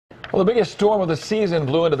Well, the biggest storm of the season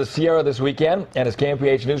blew into the Sierra this weekend, and as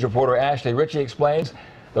KMPH News reporter Ashley Ritchie explains,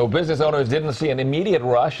 though business owners didn't see an immediate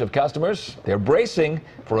rush of customers, they're bracing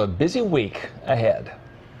for a busy week ahead.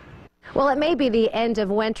 Well, it may be the end of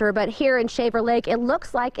winter, but here in Shaver Lake, it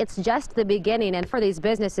looks like it's just the beginning. And for these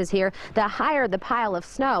businesses here, the higher the pile of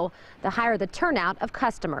snow, the higher the turnout of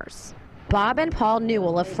customers. Bob and Paul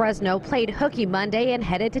Newell of Fresno played hooky Monday and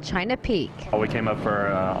headed to China Peak. We came up for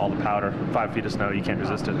all the powder, 5 feet of snow. You can't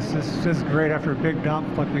resist it. This is great after a big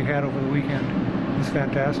dump like we had over the weekend. It's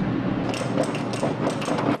fantastic.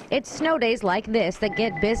 It's snow days like this that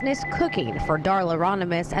get business cooking for Darla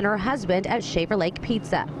Ronemus and her husband at Shaver Lake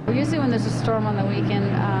Pizza. Usually when there's a storm on the weekend,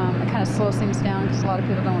 it kind of slows things down because a lot of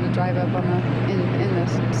people don't want to drive up on in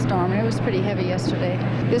the storm. And it was pretty heavy yesterday.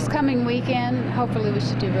 This coming weekend, hopefully we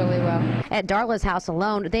should do really well. At Darla's house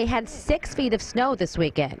alone, they had 6 feet of snow this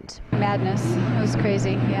weekend. Madness. It was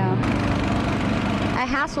crazy, yeah. A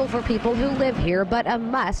hassle for people who live here, but a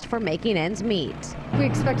must for making ends meet. We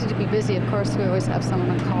expect it to be busy, of course. We always have someone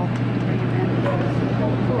on call to bring them in.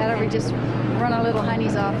 That or we just run our little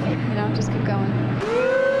hineys off, just keep going.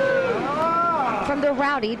 From the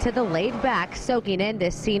rowdy to the laid back, soaking in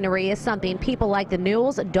this scenery is something people like the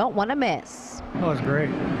Newells don't want to miss. Oh, it's great,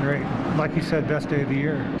 great. Like you said, best day of the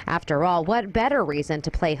year. After all, what better reason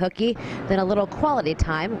to play hooky than a little quality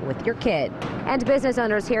time with your kid? And business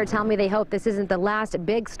owners here tell me they hope this isn't the last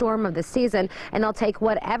big storm of the season, and they'll take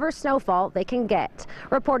whatever snowfall they can get.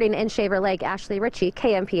 Reporting in Shaver Lake, Ashley Ritchie,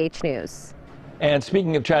 KMPH News. And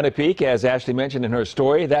speaking of China Peak, as Ashley mentioned in her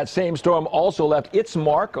story, that same storm also left its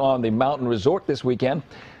mark on the mountain resort this weekend.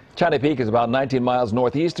 China Peak is about 19 miles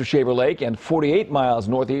northeast of Shaver Lake and 48 miles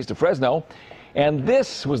northeast of Fresno. And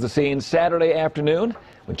this was the scene Saturday afternoon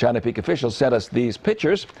when China Peak officials sent us these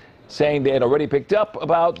pictures saying they had already picked up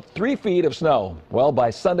about 3 feet of snow. Well, by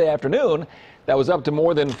Sunday afternoon, that was up to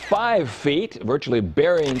more than 5 feet, virtually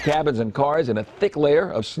burying cabins and cars in a thick layer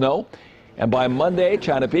of snow. And by Monday,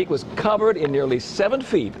 China Peak was covered in nearly 7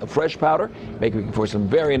 feet of fresh powder, making for some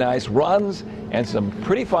very nice runs and some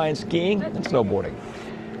pretty fine skiing and snowboarding.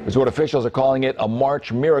 Resort officials are calling it a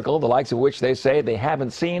March miracle, the likes of which they say they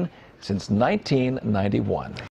haven't seen since 1991.